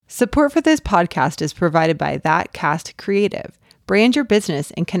Support for this podcast is provided by That Cast Creative. Brand your business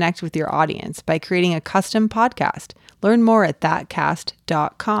and connect with your audience by creating a custom podcast. Learn more at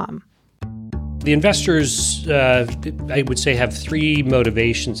thatcast.com. The investors, I would say, have three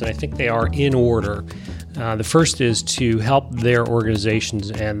motivations, and I think they are in order. The first is to help their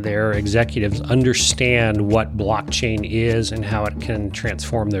organizations and their executives understand what blockchain is and how it can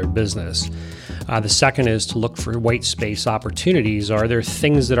transform their business. The second is to look for white space opportunities. Are there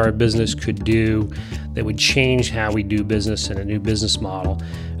things that our business could do that would change how we do business in a new business model?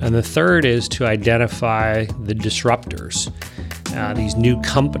 And the third is to identify the disruptors, these new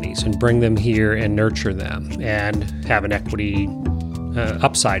companies, and bring them here and nurture them and have an equity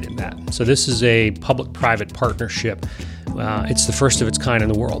upside in that. So this is a public-private partnership. It's the first of its kind in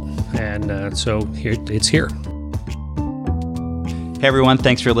the world. And so it's here. Hey everyone,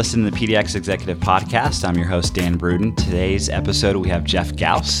 thanks for listening to the PDX Executive Podcast. I'm your host, Dan Bruden. Today's episode, we have Jeff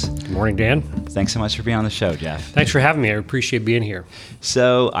Gauss. Good morning, Dan. Thanks so much for being on the show, Jeff. Thanks for having me. I appreciate being here.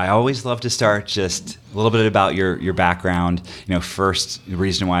 So I always love to start just a little bit about your background. First, the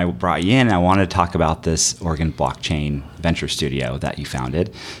reason why I brought you in, I wanted to talk about this Oregon Blockchain Venture Studio that you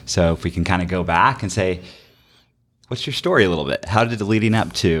founded. So if we can kind of go back and say, what's your story a little bit? How did it leading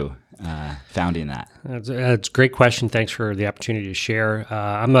up to founding that? That's a great question. Thanks for the opportunity to share.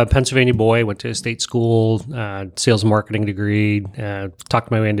 I'm a Pennsylvania boy, went to state school, sales and marketing degree, talked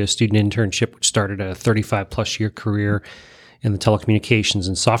my way into a student internship, which started a 35-plus year career in the telecommunications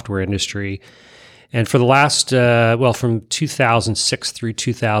and software industry. And for the last, from 2006 through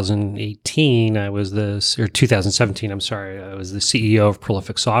 2017, I was the CEO of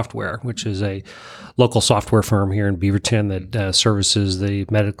Prolific Software, which is a local software firm here in Beaverton that services the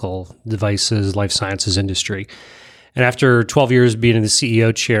medical devices, life sciences industry. And after 12 years being in the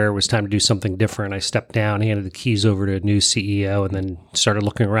CEO chair, it was time to do something different. I stepped down, handed the keys over to a new CEO, and then started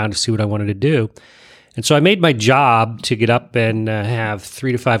looking around to see what I wanted to do. And so I made my bb to get up and have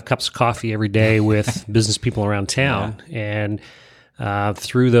 3 to 5 cups of coffee every day with business people around town. Yeah. And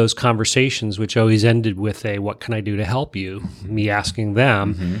through those conversations, which always ended with a, what can I do to help you? Me asking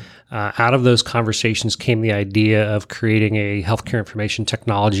them. Out of those conversations came the idea of creating a healthcare information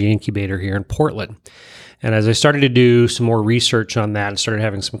technology incubator here in Portland. And as I started to do some more research on that and started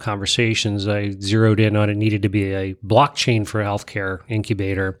having some conversations, I zeroed in on it needed to be a blockchain for a healthcare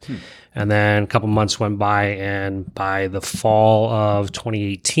incubator. And then a couple months went by, and by the fall of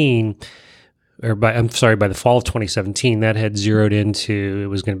 2017, that had zeroed into it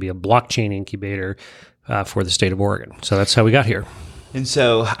was going to be a blockchain incubator for the state of Oregon. So that's how we got here. And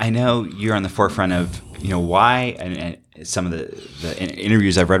so I know you're on the forefront of, why, and some of the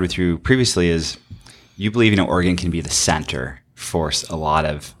interviews I've read with you previously is you believe, Oregon can be the center for a lot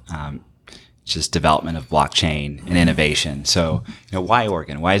of just development of blockchain and innovation. So, why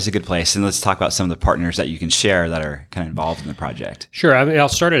Oregon? Why is it a good place? And let's talk about some of the partners that you can share that are kind of involved in the project. Sure. I'll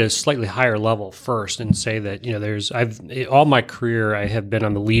start at a slightly higher level first and say that, all my career, I have been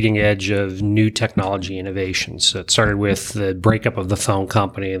on the leading edge of new technology innovations. So it started with the breakup of the phone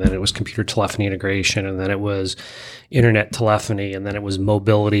company, and then it was computer telephony integration, and then it was internet telephony, and then it was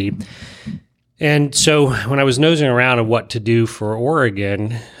mobility. And so when I was nosing around at what to do for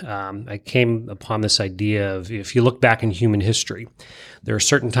Oregon, I came upon this idea of, if you look back in human history, there are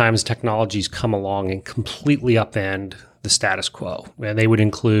certain times technologies come along and completely upend the status quo. And they would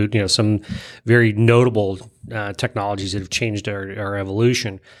include, some very notable technologies that have changed our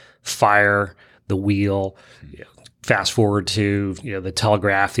evolution: fire, the wheel, fast forward to the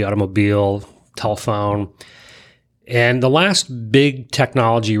telegraph, the automobile, telephone. And the last big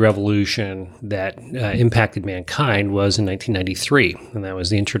technology revolution that impacted mankind was in 1993, and that was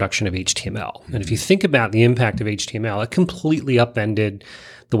the introduction of HTML. And if you think about the impact of HTML, it completely upended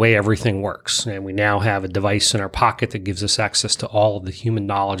the way everything works. And we now have a device in our pocket that gives us access to all of the human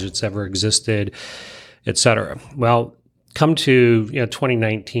knowledge that's ever existed, et cetera. Well, come to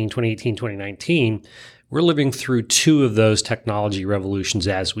 2018, 2019, we're living through two of those technology revolutions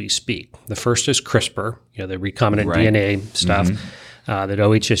as we speak. The first is CRISPR, the recombinant DNA stuff that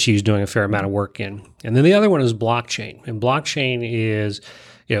OHSU is doing a fair amount of work in. And then the other one is blockchain. And blockchain is,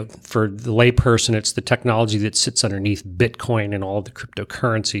 for the layperson, it's the technology that sits underneath Bitcoin and all of the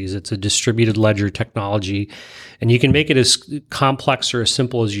cryptocurrencies. It's a distributed ledger technology. And you can make it as complex or as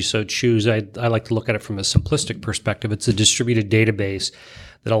simple as you so choose. I like to look at it from a simplistic perspective. It's a distributed database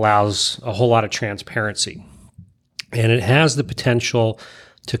that allows a whole lot of transparency. And it has the potential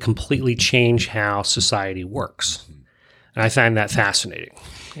to completely change how society works. And I find that fascinating.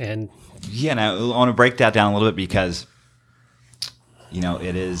 And I want to break that down a little bit because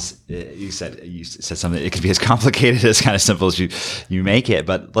it is. You said something. It could be as complicated as kind of simple as you make it.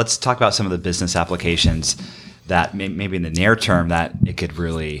 But let's talk about some of the business applications that maybe in the near term that it could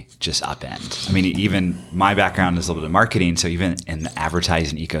really just upend. I mean, even my background is a little bit of marketing, so even in the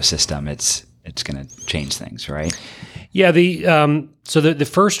advertising ecosystem, it's going to change things, right? Yeah. So the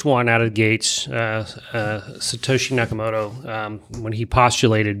first one out of the gates, Satoshi Nakamoto, when he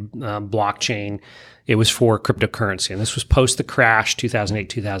postulated blockchain, it was for cryptocurrency, and this was post the crash, 2008,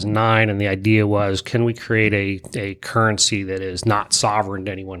 2009. And the idea was, can we create a currency that is not sovereign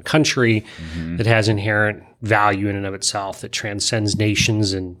to any one country, that has inherent value in and of itself, that transcends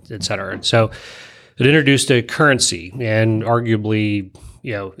nations, and et cetera. And so it introduced a currency, and arguably,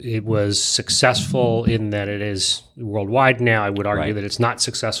 it was successful in that it is worldwide now. I would argue that it's not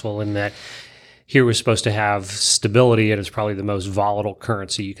successful in that here we're supposed to have stability, and it's probably the most volatile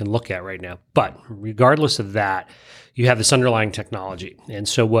currency you can look at right now. But regardless of that, you have this underlying technology. And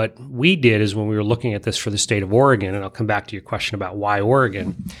so what we did is when we were looking at this for the state of Oregon, and I'll come back to your question about why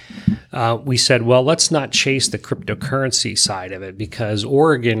Oregon, we said, well, let's not chase the cryptocurrency side of it, because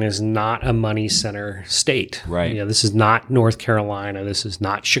Oregon is not a money center state. Right. This is not North Carolina. This is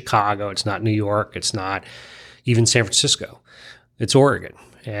not Chicago. It's not New York. It's not even San Francisco. It's Oregon.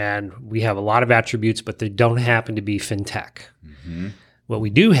 And we have a lot of attributes, but they don't happen to be fintech. What we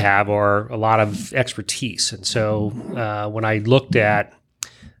do have are a lot of expertise. And so when I looked at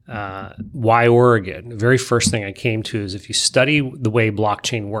why Oregon, the very first thing I came to is if you study the way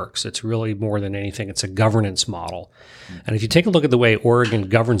blockchain works, it's really more than anything, it's a governance model. And if you take a look at the way Oregon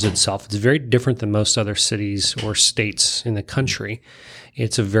governs itself, it's very different than most other cities or states in the country.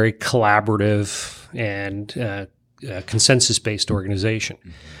 It's a very collaborative and consensus-based organization.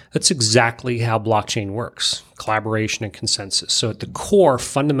 That's exactly how blockchain works, collaboration and consensus. So at the core,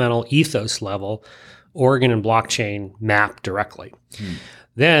 fundamental ethos level, Oregon and blockchain map directly.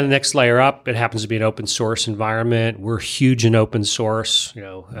 Then next layer up, it happens to be an open source environment. We're huge in open source.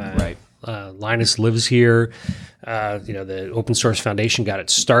 Linus lives here. The Open Source Foundation got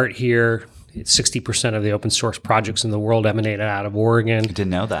its start here. 60% of the open source projects in the world emanated out of Oregon. I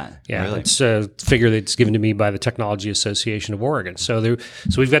didn't know that. Yeah, really? It's a figure that's given to me by the Technology Association of Oregon. So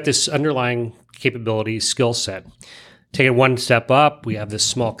we've got this underlying capability, skill set. Take it one step up, we have this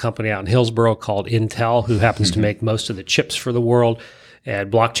small company out in Hillsboro called Intel, who happens to make most of the chips for the world.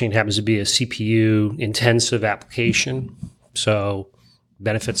 And blockchain happens to be a CPU-intensive application, so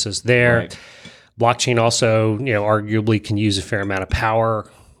benefits us there. Right. Blockchain also, arguably can use a fair amount of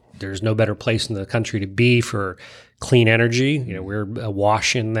power. There's no better place in the country to be for clean energy. We're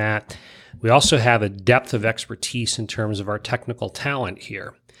awash in that. We also have a depth of expertise in terms of our technical talent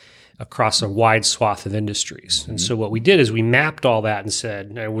here across a wide swath of industries. And so what we did is we mapped all that and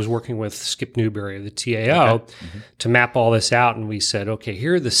said, I was working with Skip Newberry of the TAO to map all this out. And we said, okay,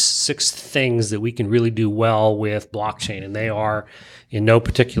 here are the 6 things that we can really do well with blockchain. And they are, in no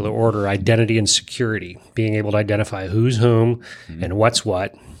particular order, identity and security, being able to identify who's whom and what's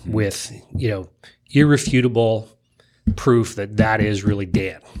what with, irrefutable proof that is really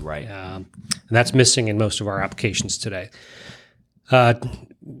Dan. Right. And that's missing in most of our applications today.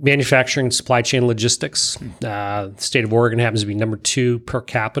 Manufacturing, supply chain logistics. The state of Oregon happens to be number 2 per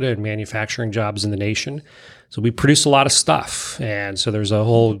capita in manufacturing jobs in the nation. So we produce a lot of stuff. And so there's a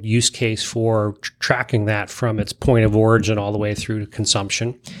whole use case for tracking that from its point of origin all the way through to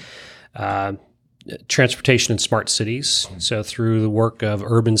consumption. Transportation and smart cities. So through the work of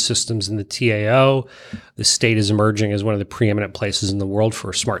urban systems in the TAO, the state is emerging as one of the preeminent places in the world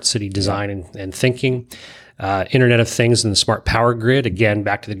for smart city design and thinking. Internet of Things and the smart power grid. Again,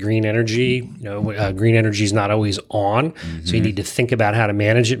 back to the green energy. Green energy is not always on, so you need to think about how to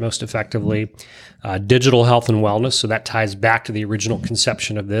manage it most effectively. Digital health and wellness. So that ties back to the original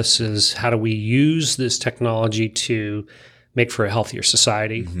conception of this: is how do we use this technology to make for a healthier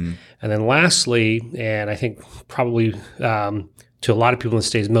society? And then lastly, and I think probably to a lot of people in the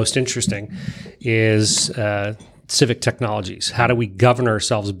state is most interesting, is civic technologies. How do we govern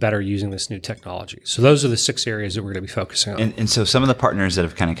ourselves better using this new technology? So those are the 6 areas that we're going to be focusing on. And so some of the partners that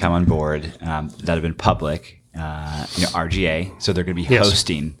have kind of come on board that have been public, RGA, so they're going to be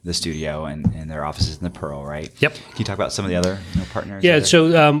hosting the studio and their offices in the Pearl, right? Yep. Can you talk about some of the other partners? Yeah,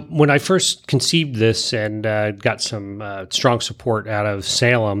 so when I first conceived this and got some strong support out of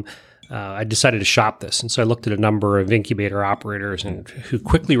Salem, I decided to shop this. And so I looked at a number of incubator operators, and who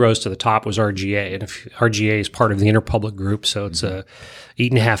quickly rose to the top was RGA. And if RGA is part of the Interpublic Group, so it's a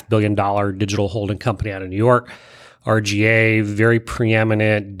 $8.5 billion digital holding company out of New York. RGA, very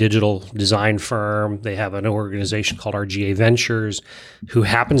preeminent digital design firm. They have an organization called RGA Ventures, who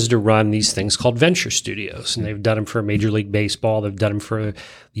happens to run these things called venture studios. And they've done them for Major League Baseball. They've done them for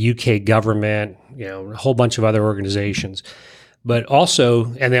the UK government, a whole bunch of other organizations. But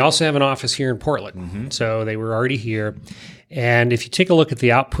also, and they also have an office here in Portland. So they were already here. And if you take a look at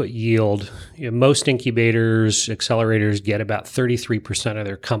the output yield, most incubators, accelerators get about 33% of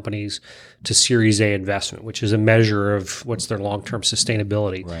their companies to Series A investment, which is a measure of what's their long-term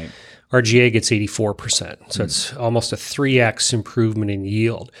sustainability. Right. RGA gets 84%. So it's almost a 3x improvement in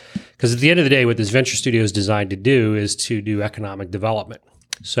yield. Because at the end of the day, what this venture studio is designed to do is to do economic development.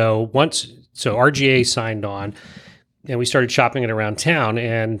 So RGA signed on, and we started shopping it around town.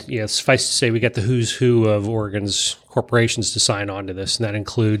 And suffice to say, we got the who's who of Oregon's corporations to sign on to this. And that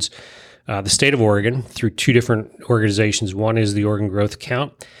includes the state of Oregon through two different organizations. One is the Oregon Growth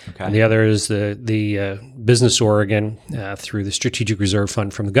Account, and the other is the Business Oregon through the Strategic Reserve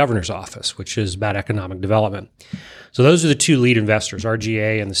Fund from the governor's office, which is about economic development. So those are the two lead investors,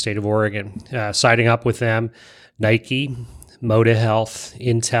 RGA and the state of Oregon. Signing up with them, Nike, Moda Health,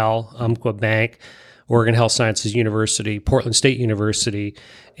 Intel, Umpqua Bank, Oregon Health Sciences University, Portland State University,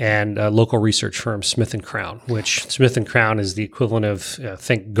 and local research firm Smith & Crown, which Smith & Crown is the equivalent of,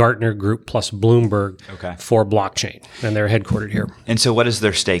 think Gartner Group plus Bloomberg for blockchain, and they're headquartered here. And so what is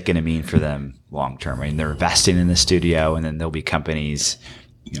their stake going to mean for them long term? I mean, they're investing in the studio, and then there'll be companies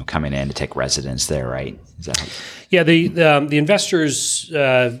coming in to take residence there, right? Is that the investors,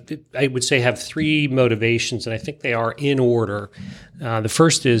 I would say, have three motivations, and I think they are in order. The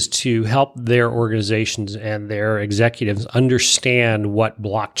first is to help their organizations and their executives understand what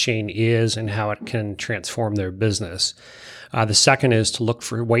blockchain is and how it can transform their business. The second is to look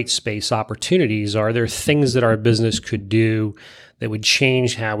for white space opportunities. Are there things that our business could do that would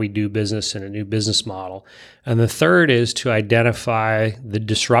change how we do business in a new business model? And the third is to identify the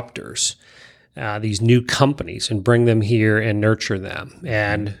disruptors, these new companies, and bring them here and nurture them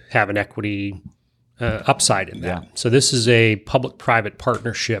and have an equity upside in that. So this is a public-private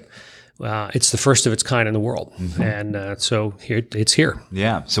partnership. It's the first of its kind in the world. And so it's here.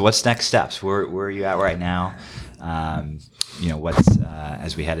 Yeah. So what's next steps? Where are you at right now? What's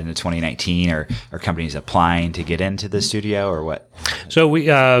as we head into 2019, are companies applying to get into the studio, or what? So we,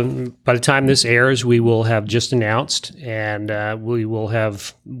 by the time this airs, we will have just announced, and we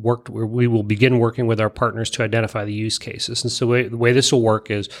will begin working with our partners to identify the use cases. And so the way this will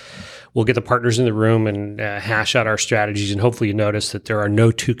work is we'll get the partners in the room and hash out our strategies. And hopefully you notice that there are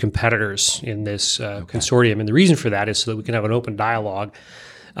no two competitors in this consortium. And the reason for that is so that we can have an open dialogue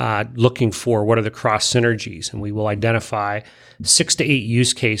looking for what are the cross synergies, and we will identify 6 to 8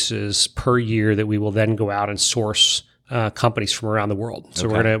 use cases per year that we will then go out and source companies from around the world. So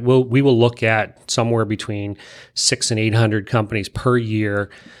we will look at somewhere between 600 and 800 companies per year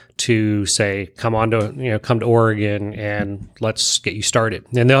to say, come to Oregon and let's get you started.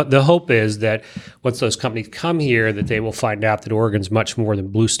 And the hope is that once those companies come here, that they will find out that Oregon's much more than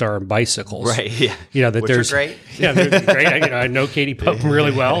Blue Star and bicycles. Right. Yeah. That which there's are great. Yeah, they're great. I know Katie Popen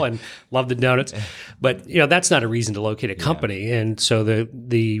really well and love the donuts, but that's not a reason to locate a company. And so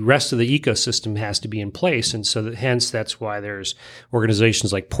the rest of the ecosystem has to be in place. And so hence that's why there's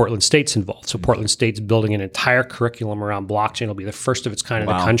organizations like Portland State's involved. So Portland State's building an entire curriculum around blockchain. It'll be the first of its kind in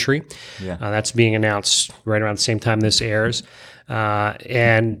the country. Yeah. That's being announced right around the same time this airs.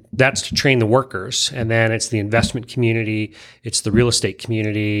 And that's to train the workers. And then it's the investment community, it's the real estate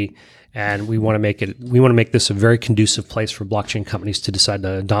community. And we want to make this a very conducive place for blockchain companies to decide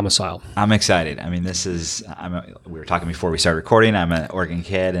to domicile. I'm excited. I mean, we were talking before we started recording. I'm an Oregon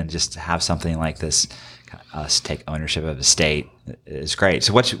kid, and just to have something like this, us take ownership of a state is great.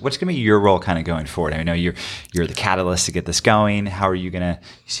 So what's going to be your role kind of going forward? I know you're the catalyst to get this going. How are you going to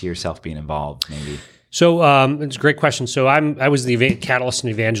see yourself being involved, maybe? So it's a great question. So I was the catalyst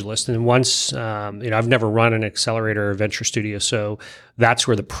and evangelist, and once I've never run an accelerator or venture studio, so that's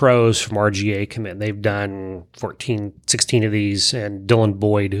where the pros from RGA come in. They've done 16 of these, and Dylan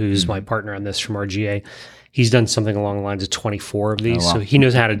Boyd, who's my partner on this from RGA, he's done something along the lines of 24 of these. So he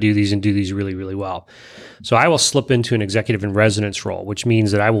knows how to do these and do these really, really well. So I will slip into an executive in residence role, which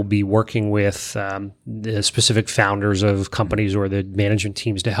means that I will be working with the specific founders of companies or the management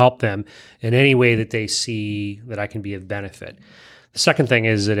teams to help them in any way that they see that I can be of benefit. The second thing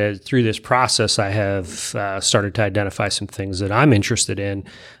is that through this process, I have started to identify some things that I'm interested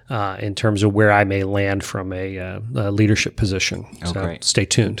in terms of where I may land from a leadership position. Oh, so great. Stay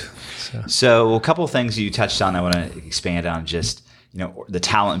tuned. So a couple of things you touched on I want to expand on, just the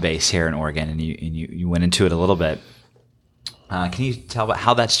talent base here in Oregon, and you went into it a little bit. Can you tell about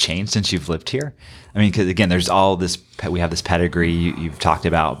how that's changed since you've lived here? I mean, because again, there's all this, we have this pedigree you've talked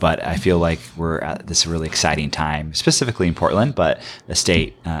about, but I feel like we're at this really exciting time, specifically in Portland, but the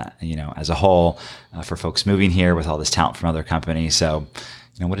state, as a whole, for folks moving here with all this talent from other companies. So,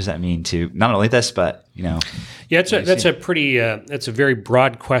 what does that mean to not only this, but, Yeah, that's a very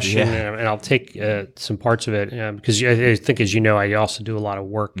broad question, and I'll take some parts of it because I think, as you know, I also do a lot of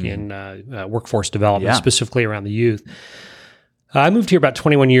work in workforce development, specifically around the youth. I moved here about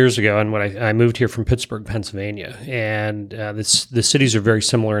 21 years ago, and I moved here from Pittsburgh, Pennsylvania, and the cities are very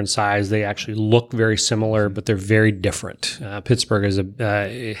similar in size. They actually look very similar, but they're very different. Pittsburgh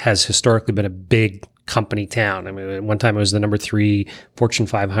has historically been a big company town. I mean, at one time it was the number 3 Fortune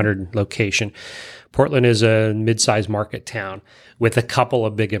 500 location. Portland is a mid-sized market town with a couple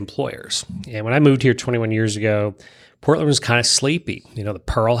of big employers. And when I moved here 21 years ago, Portland was kind of sleepy. The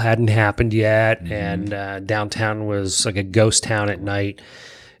Pearl hadn't happened yet, and downtown was like a ghost town at night,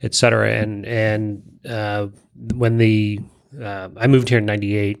 et cetera. And when I moved here in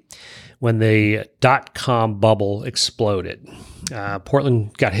 '98, when the .com bubble exploded,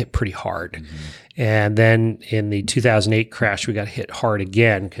 Portland got hit pretty hard. And then in the 2008 crash, we got hit hard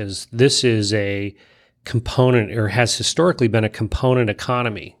again because this is a component, or has historically been a component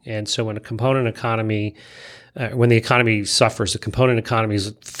economy. And so when a component economy when the economy suffers, the component economy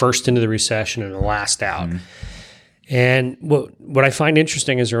is first into the recession and the last out. And what I find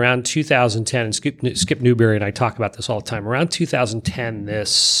interesting is around 2010, and Skip Newberry and I talk about this all the time, around 2010,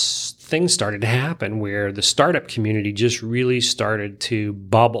 this thing started to happen where the startup community just really started to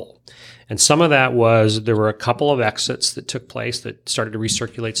bubble. And some of that was there were a couple of exits that took place that started to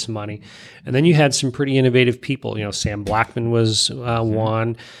recirculate some money. And then you had some pretty innovative people. Sam Blackman was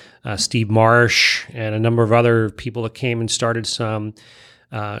one. Steve Marsh and a number of other people that came and started some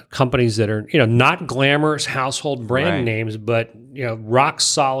companies that are, not glamorous household brand names, but, rock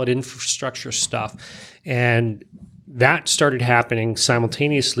solid infrastructure stuff. And that started happening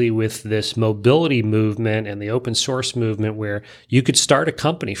simultaneously with this mobility movement and the open source movement where you could start a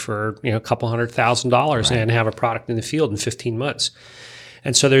company for, a couple $100,000 and have a product in the field in 15 months.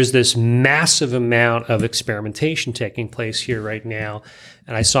 And so there's this massive amount of experimentation taking place here right now.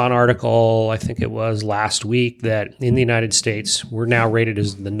 And I saw an article, I think it was last week, that in the United States, we're now rated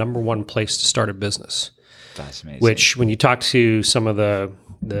as the number 1 place to start a business. That's amazing. Which, when you talk to some of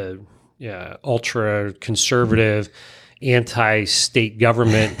the ultra-conservative, anti-state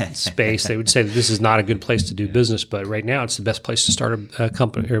government space, they would say that this is not a good place to do business. But right now, it's the best place to start a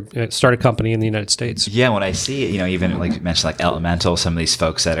company or start a company in the United States. Yeah, when I see it, even like you mentioned, like Elemental, some of these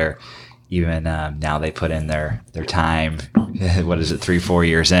folks that are even now they put in their time. What is it, 3-4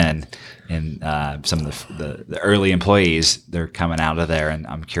 years in? And some of the early employees, they're coming out of there, and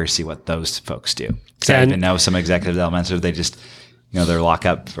I'm curious to see what those folks do. Because I even know some executives at Elemental, they just their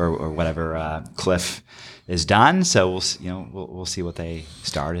lockup or whatever cliff is done. So we'll see what they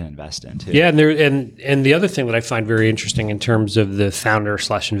start and invest in too. Yeah, and the other thing that I find very interesting in terms of the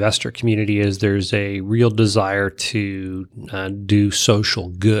founder/investor community is there's a real desire to do social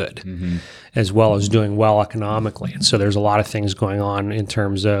good as well as doing well economically. And so there's a lot of things going on in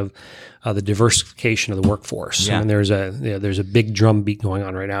terms of the diversification of the workforce. Yeah. And there's a big drumbeat going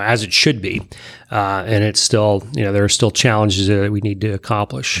on right now, as it should be, and it's still there are still challenges that we need to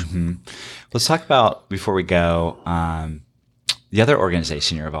accomplish. Let's talk about, before we go, the other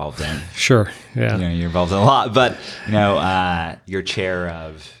organization you're involved in. Sure. Yeah. You're involved in a lot, but you're chair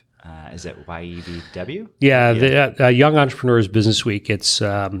of. Is it YEBW? Yeah, the Young Entrepreneurs Business Week. It's,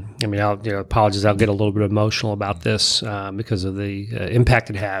 I'll apologize, I'll get a little bit emotional about this because of the impact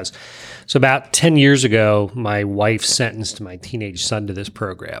it has. So about 10 years ago, my wife sentenced my teenage son to this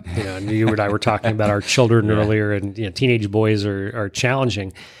program. And you and I were talking about our children earlier, and teenage boys are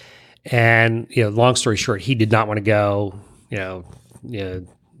challenging. And long story short, he did not want to go.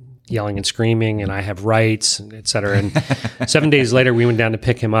 Yelling and screaming, and I have rights, et cetera. And 7 days later, we went down to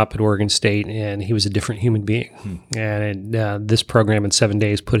pick him up at Oregon State, and he was a different human being. And this program in 7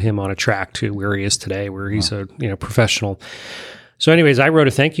 days put him on a track to where he is today, where he's a professional. So anyways, I wrote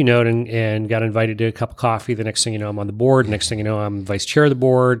a thank you note and got invited to a cup of coffee. The next thing you know, I'm on the board. Next thing you know, I'm vice chair of the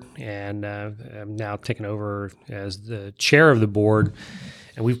board, and I'm now taken over as the chair of the board.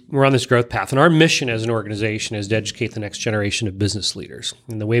 And we're on this growth path. And our mission as an organization is to educate the next generation of business leaders.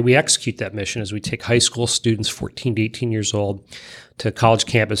 And the way we execute that mission is we take high school students, 14 to 18 years old, to college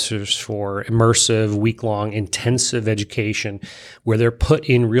campuses for immersive, week-long, intensive education where they're put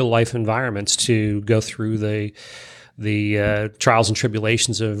in real-life environments to go through the trials and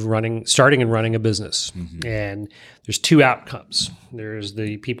tribulations of starting and running a business. And there's 2 outcomes. There's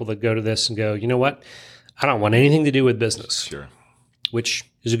the people that go to this and go, you know what? I don't want anything to do with business. Sure. Which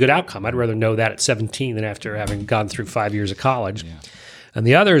is a good outcome. I'd rather know that at 17 than after having gone through 5 years of college. Yeah. And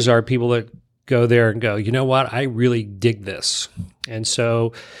the others are people that go there and go, you know what, I really dig this. And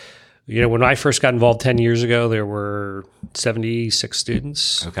so, when I first got involved 10 years ago, there were 76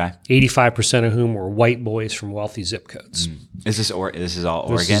 students. Okay. 85% of whom were white boys from wealthy zip codes. Is this all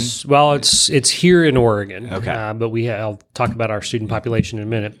Oregon? It's here in Oregon. Okay. But I'll talk about our student population in a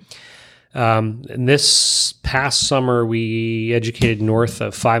minute. And this past summer, we educated north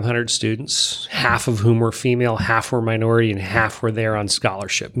of 500 students, half of whom were female, half were minority, and half were there on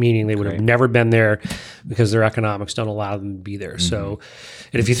scholarship, meaning they would have never been there because their economics don't allow them to be there. So,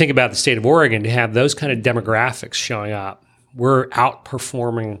 and if you think about the state of Oregon, to have those kind of demographics showing up, we're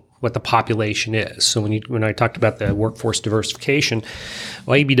outperforming what the population is. So when I talked about the workforce diversification,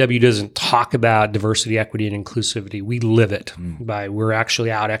 well, ABW doesn't talk about diversity, equity, and inclusivity. We live it. We're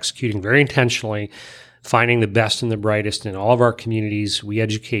actually out executing very intentionally, finding the best and the brightest in all of our communities. We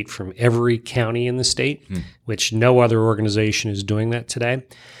educate from every county in the state, which no other organization is doing that today.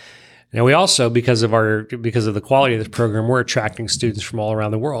 Now we also, because of the quality of this program, we're attracting students from all around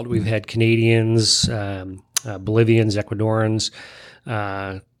the world. We've had Canadians, Bolivians, Ecuadorians,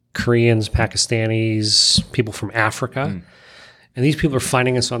 Koreans, Pakistanis, people from Africa. And these people are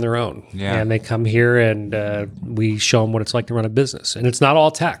finding us on their own. Yeah. And they come here and we show them what it's like to run a business. And it's not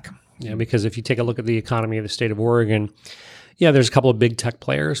all tech, because if you take a look at the economy of the state of Oregon, there's a couple of big tech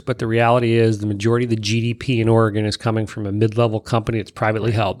players, but the reality is the majority of the GDP in Oregon is coming from a mid-level company that's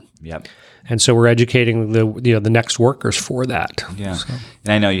privately held. Yep. And so we're educating the next workers for that. Yeah. So.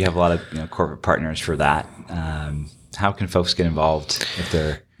 And I know you have a lot of corporate partners for that. How can folks get involved if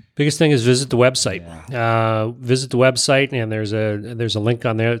they're... Biggest thing is visit the website. Visit the website, and there's a link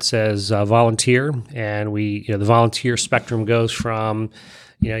on there that says volunteer, and the volunteer spectrum goes from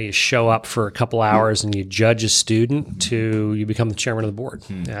you show up for a couple hours and you judge a student to you become the chairman of the board,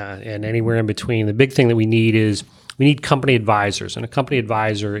 and anywhere in between. The big thing that we need company advisors, and a company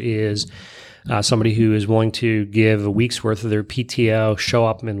advisor is somebody who is willing to give a week's worth of their PTO, show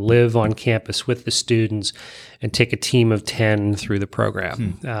up and live on campus with the students, and take a team of 10 through the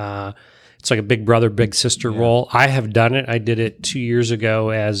program. It's like a big brother, big sister role. I have done it. I did it 2 years ago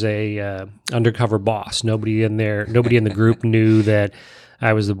as a undercover boss. Nobody in the group knew that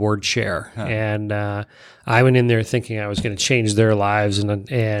I was the board chair. And I went in there thinking I was going to change their lives,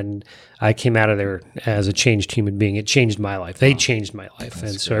 and I came out of there as a changed human being. It changed my life. They changed my life.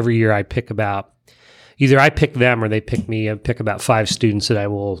 And so every year I pick either I pick them or they pick me. I pick about 5 students that I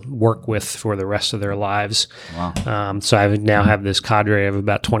will work with for the rest of their lives. Wow. So I now have this cadre of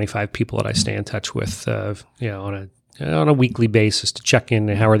about 25 people that I stay in touch with, on a weekly basis to check in.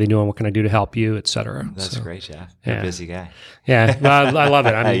 How are they doing? What can I do to help you, et cetera? That's great, Jeff. You're a busy guy. Yeah, well, I love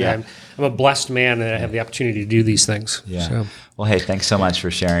it. I'm a blessed man that I have the opportunity to do these things. Yeah. So. Well, hey, thanks so much for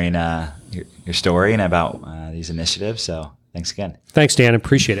sharing your story and about these initiatives. So thanks again. Thanks, Dan.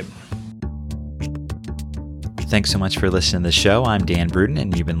 Appreciate it. Thanks so much for listening to the show. I'm Dan Bruden,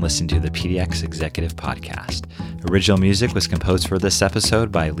 and you've been listening to the PDX Executive Podcast. Original music was composed for this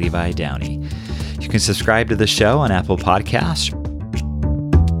episode by Levi Downey. You can subscribe to the show on Apple Podcasts